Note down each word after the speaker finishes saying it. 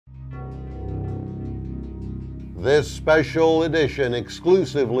This special edition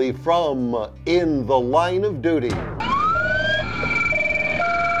exclusively from In the Line of Duty.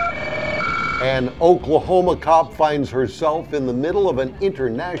 An Oklahoma cop finds herself in the middle of an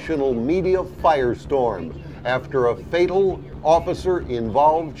international media firestorm after a fatal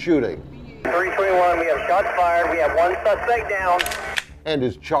officer-involved shooting. 321, we have shots fired. We have one suspect down. And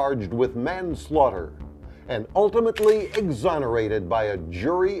is charged with manslaughter and ultimately exonerated by a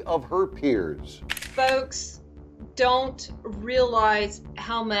jury of her peers. Folks don't realize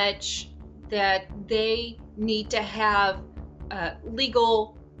how much that they need to have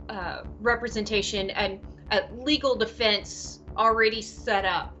legal representation and a legal defense already set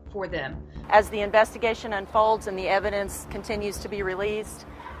up for them. As the investigation unfolds and the evidence continues to be released,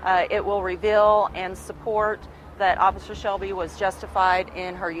 it will reveal and support that Officer Shelby was justified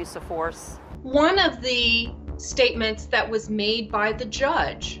in her use of force. One of the statements that was made by the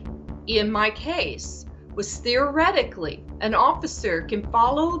judge in my case was theoretically an officer can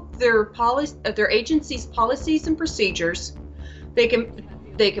follow their agency's policies and procedures. They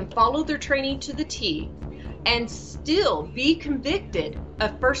can follow their training to the T and still be convicted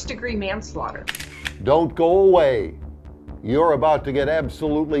of first-degree manslaughter. Don't go away. You're about to get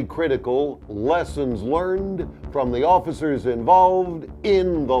absolutely critical lessons learned from the officers involved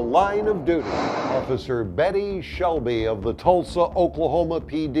in the line of duty. Officer Betty Shelby of the Tulsa, Oklahoma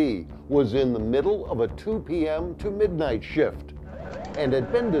PD was in the middle of a 2 p.m. to midnight shift and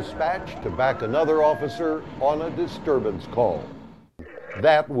had been dispatched to back another officer on a disturbance call.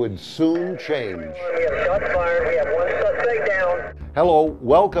 That would soon change. We have shots fired. We have one suspect down. Hello,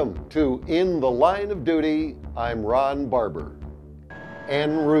 welcome to In the Line of Duty. I'm Ron Barber.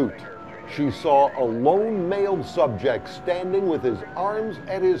 En route, she saw a lone male subject standing with his arms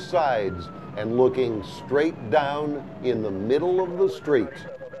at his sides and looking straight down in the middle of the street.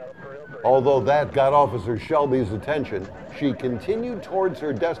 Although that got Officer Shelby's attention, she continued towards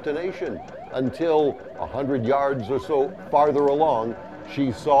her destination until 100 yards or so farther along,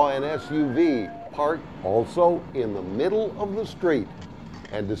 she saw an SUV parked also in the middle of the street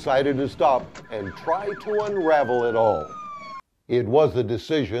and decided to stop and try to unravel it all. It was a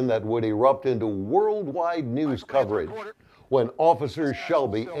decision that would erupt into worldwide news coverage when Officer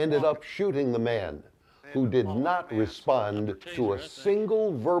Shelby ended up shooting the man who did not respond to a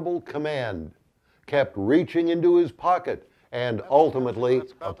single verbal command, kept reaching into his pocket, and ultimately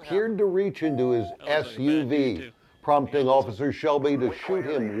appeared to reach into his SUV, prompting Officer Shelby to shoot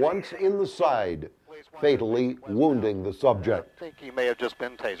him once in the side, fatally wounding the subject. I think he may have just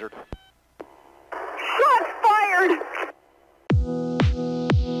been tasered.